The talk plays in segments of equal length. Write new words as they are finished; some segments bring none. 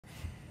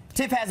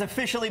TIFF has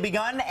officially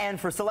begun, and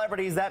for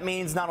celebrities, that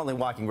means not only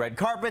walking red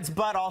carpets,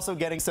 but also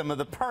getting some of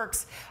the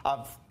perks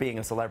of being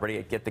a celebrity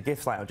at the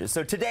gift lounges.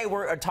 So today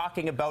we're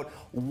talking about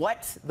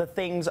what the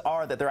things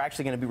are that they're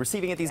actually going to be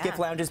receiving at these gift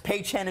lounges.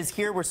 Chen is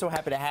here. We're so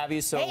happy to have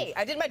you. So hey,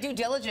 I did my due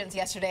diligence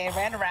yesterday. I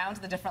ran around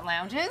to the different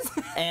lounges.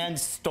 And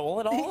stole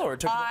it all, or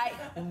took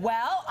it?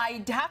 Well,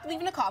 I have to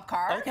leave in a cop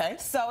car. Okay.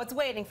 So it's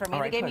waiting for me.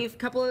 They gave me a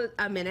couple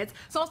of minutes.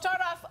 So I'll start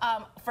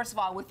off, first of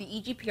all, with the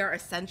EGPR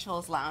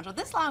Essentials Lounge. Well,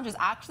 this lounge is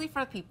actually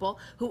for people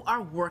who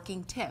are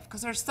working TIFF,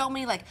 because there's so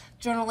many like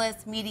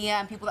journalists, media,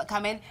 and people that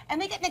come in,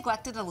 and they get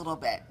neglected a little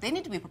bit. They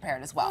need to be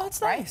prepared as well. Oh,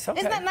 that's nice. Okay.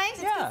 Isn't that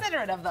nice? Yeah. It's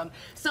considerate of them.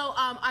 So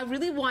I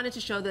really wanted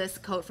to show this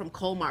coat from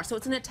Colmar. So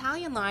it's an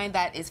Italian line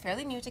that is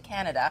fairly new to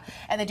Canada,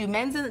 and they do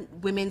men's and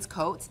women's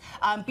coats.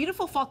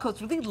 Beautiful fall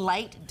coats, really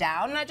light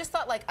down, and I just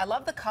thought, like, I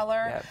love the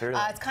color.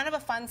 Yeah, it's kind of a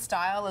fun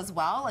style as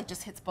well, like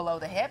just hits below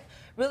the hip.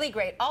 Really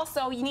great.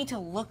 Also, you need to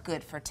look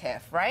good for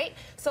TIFF, right?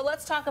 So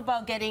let's talk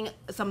about getting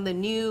some of the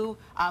new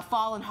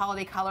fall and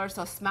holiday colors.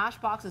 So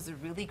Smashbox is a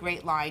really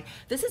great line.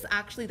 This is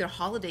actually their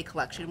holiday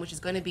collection, which is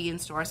going to be in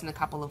stores in a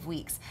couple of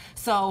weeks.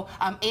 So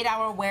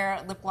 8-hour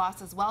wear lip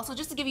gloss as well. So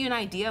just to give you an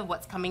idea of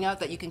what's coming out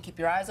that you can keep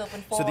your eyes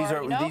open for.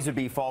 So these would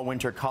be fall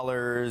winter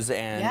colors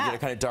and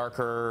kind of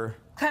darker.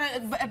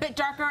 Kind of a bit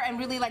darker and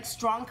really like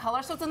strong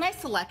color, so it's a nice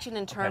selection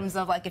in terms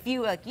of like if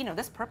you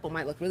this purple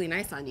might look really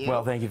nice on you.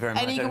 Well, thank you very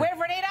much. And you can wear it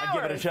for 8 hours.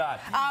 I'll give it a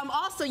shot.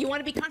 Also, you want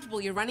to be comfortable.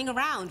 You're running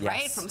around,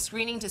 right? From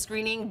screening to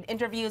screening,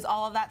 interviews,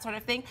 all of that sort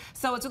of thing.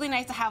 So it's really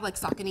nice to have like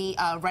Saucony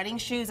running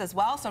shoes as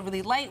well. So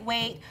really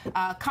lightweight,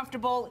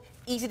 comfortable,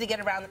 easy to get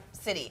around the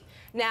city.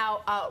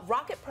 Now,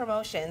 Rocket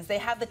Promotions, they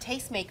have the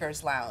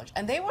Tastemakers Lounge,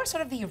 and they were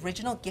sort of the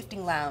original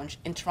gifting lounge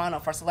in Toronto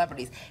for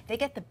celebrities. They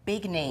get the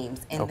big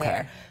names in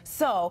there.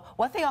 So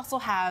what they also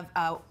have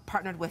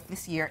partnered with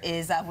this year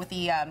is with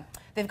the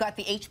they've got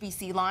the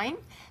HBC line.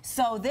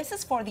 So this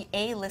is for the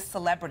A-list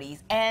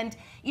celebrities, and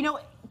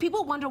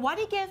people wonder, why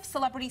do you give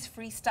celebrities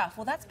free stuff?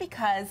 Well, that's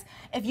because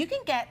if you can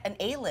get an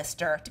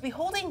A-lister to be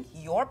holding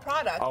your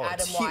product,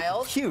 Adam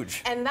Wilde,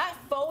 huge, and that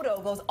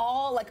photo goes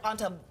all like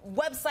onto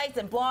websites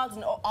and blogs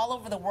and all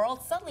over the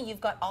world, suddenly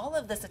you've got all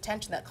of this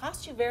attention that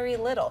costs you very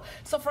little.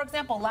 So, for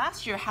example,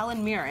 last year,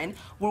 Helen Mirren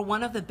wore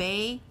one of the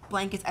Bay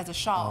blankets as a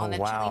shawl on a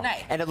chilly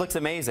night. And it looks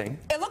amazing.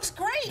 It looks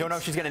great. Don't know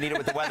if she's going to need it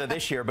with the weather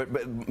this year,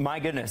 but my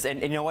goodness.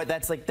 And you know what?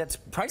 That's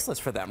priceless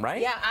for them,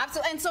 right? Yeah,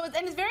 absolutely. And so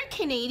it's very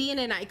Canadian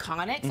and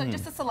iconic. So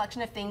just a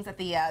selection of things that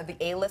the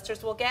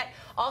A-listers will get.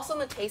 Also in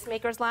the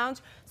Tastemakers Lounge,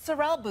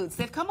 Sorel boots.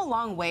 They've come a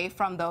long way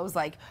from those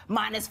like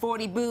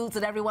 -40 boots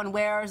that everyone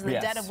wears in the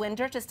dead of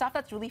winter to stuff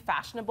that's really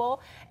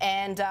fashionable.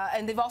 And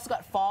they've also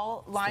got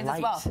fall lines as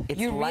well.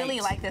 You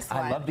really like this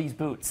one. I love these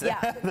boots.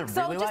 Yeah, they're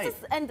really light.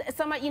 And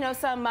some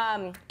some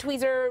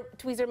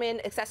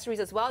tweezerman accessories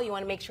as well. You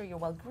want to make sure you're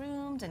well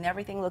groomed and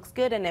everything looks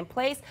good and in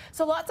place.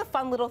 So lots of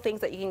fun little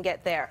things that you can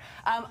get there.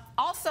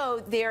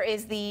 Also, there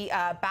is the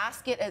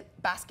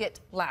Basket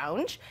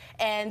Lounge,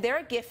 and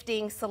they're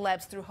gifting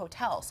celebs through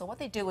hotels. So what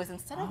they do is,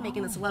 instead of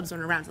making the celebs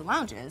run around to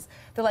lounges,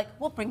 they're like,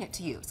 we'll bring it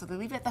to you. So they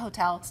leave it at the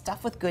hotel,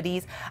 stuffed with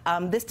goodies.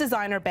 This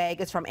designer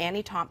bag is from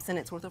Annie Thompson.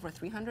 It's worth over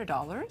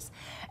 $300.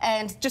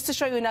 And just to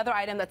show you another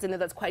item that's in there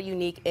that's quite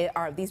unique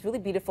are these really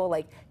beautiful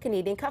like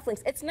Canadian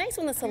cufflinks. It's nice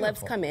when the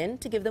celebs come in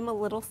to give them a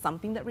little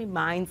something that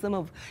reminds them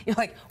of,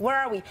 like, where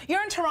are we?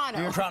 You're in Toronto.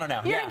 You're in Toronto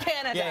now. You're in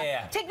Canada.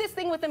 Yeah. Take this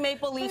thing with the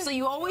maple leaf so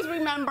you always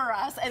remember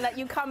us and that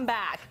you come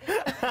back.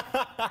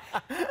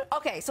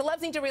 Okay,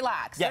 celebs need to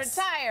relax. Yes.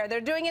 They're tired.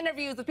 They're doing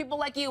interviews with people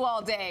like you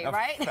all day,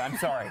 right? I'm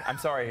sorry. I'm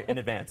sorry in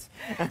advance.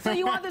 So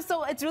you want this?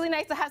 So it's really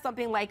nice to have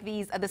something like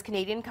these. This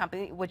Canadian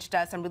company, which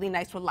does some really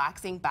nice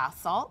relaxing bath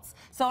salts.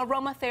 So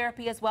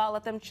aromatherapy as well.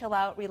 Let them chill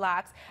out,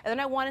 relax. And then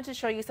I wanted to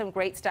show you some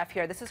great stuff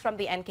here. This is from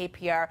the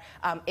NKPR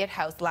It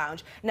House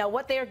Lounge. Now,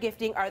 what they are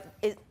gifting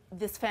is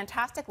this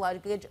fantastic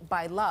luggage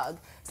by Lug.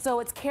 So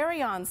it's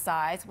carry-on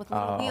size with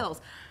little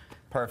wheels.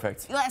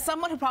 Perfect. As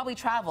someone who probably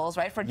travels,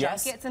 right, for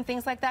junkets and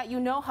things like that, you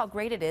know how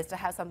great it is to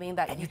have something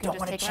that you can just take around. You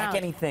don't want to check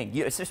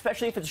anything,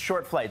 especially if it's a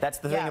short flight. That's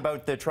the thing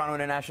about the Toronto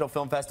International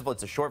Film Festival.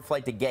 It's a short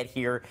flight to get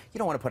here. You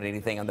don't want to put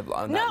anything on that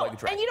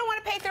luggage rack. And you don't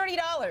want to pay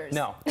 $30.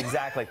 No,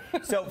 exactly.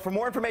 So for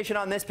more information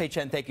on this,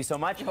 Chen, thank you so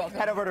much.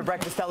 Head over to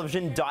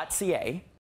breakfasttelevision.ca.